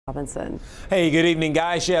Robinson. Hey, good evening,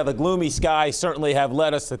 guys. Yeah, the gloomy skies certainly have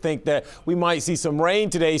led us to think that we might see some rain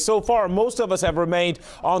today. So far, most of us have remained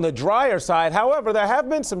on the drier side. However, there have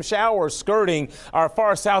been some showers skirting our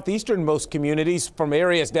far southeasternmost communities from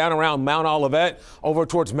areas down around Mount Olivet over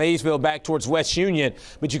towards Maysville, back towards West Union.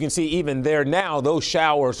 But you can see even there now, those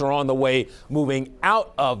showers are on the way moving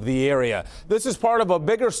out of the area. This is part of a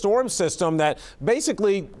bigger storm system that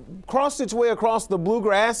basically crossed its way across the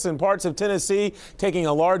bluegrass and parts of Tennessee, taking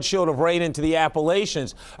a large shield of rain into the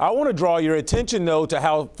Appalachians. I want to draw your attention, though, to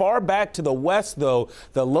how far back to the west, though,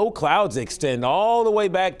 the low clouds extend all the way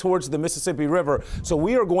back towards the Mississippi River. So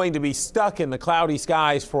we are going to be stuck in the cloudy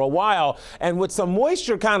skies for a while. And with some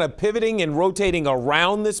moisture kind of pivoting and rotating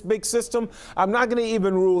around this big system, I'm not going to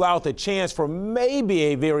even rule out the chance for maybe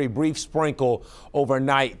a very brief sprinkle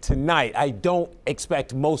overnight tonight. I don't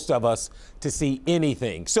expect most of us to see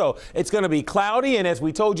anything. So it's going to be cloudy, and as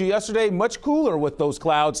we told you yesterday, much cooler with those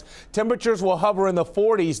clouds. Temperatures will hover in the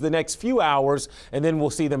 40s the next few hours, and then we'll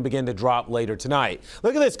see them begin to drop later tonight.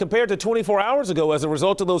 Look at this compared to 24 hours ago. As a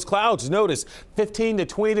result of those clouds, notice 15 to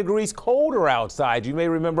 20 degrees colder outside. You may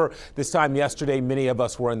remember this time yesterday, many of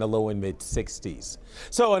us were in the low and mid 60s.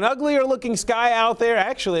 So an uglier looking sky out there.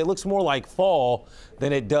 Actually, it looks more like fall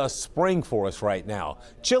than it does spring for us right now.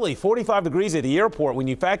 Chilly, 45 degrees at the airport. When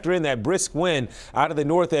you factor in that brisk wind out of the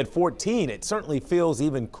north at 14, it certainly feels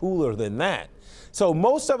even cooler than that. So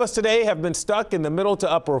most of us today have been stuck in the middle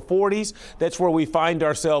to upper 40s. That's where we find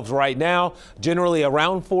ourselves right now, generally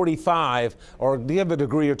around 45, or give a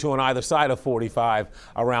degree or two on either side of 45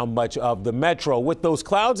 around much of the metro. With those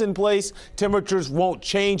clouds in place, temperatures won't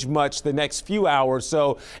change much the next few hours.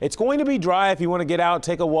 So it's going to be dry if you want to get out,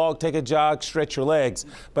 take a walk, take a jog, stretch your legs.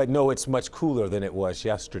 But no, it's much cooler than it was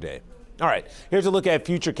yesterday. All right, here's a look at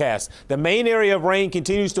Futurecast. The main area of rain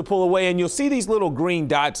continues to pull away, and you'll see these little green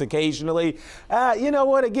dots occasionally. You know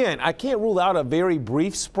what? Again, I can't rule out a very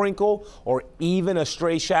brief sprinkle or even a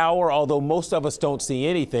stray shower, although most of us don't see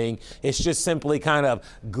anything. It's just simply kind of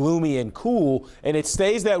gloomy and cool, and it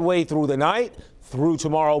stays that way through the night, through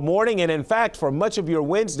tomorrow morning, and in fact for much of your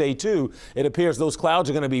Wednesday too. It appears those clouds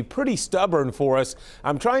are going to be pretty stubborn for us.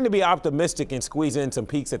 I'm trying to be optimistic and squeeze in some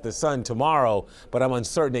peeks at the sun tomorrow, but I'm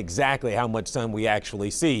uncertain exactly how much sun we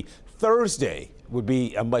actually see. Thursday would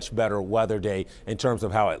be a much better weather day in terms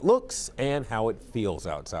of how it looks and how it feels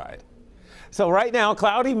outside. So right now,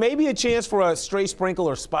 cloudy, maybe a chance for a stray sprinkle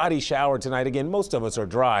or spotty shower tonight. Again, most of us are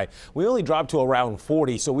dry. We only drop to around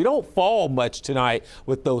 40, so we don't fall much tonight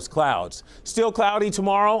with those clouds. Still cloudy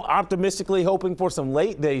tomorrow, optimistically hoping for some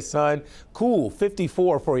late day sun. Cool,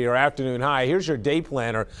 54 for your afternoon high. Here's your day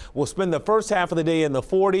planner. We'll spend the first half of the day in the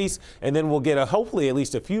 40s, and then we'll get hopefully at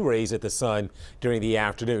least a few rays at the sun during the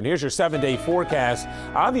afternoon. Here's your 7-day forecast.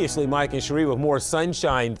 Obviously, Mike and Cherie with more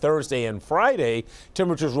sunshine Thursday and Friday.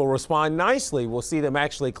 Temperatures will respond nicely. We'll see them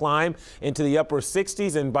actually climb into the upper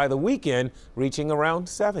 60s, and by the weekend, reaching around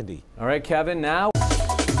 70. All right, Kevin, now.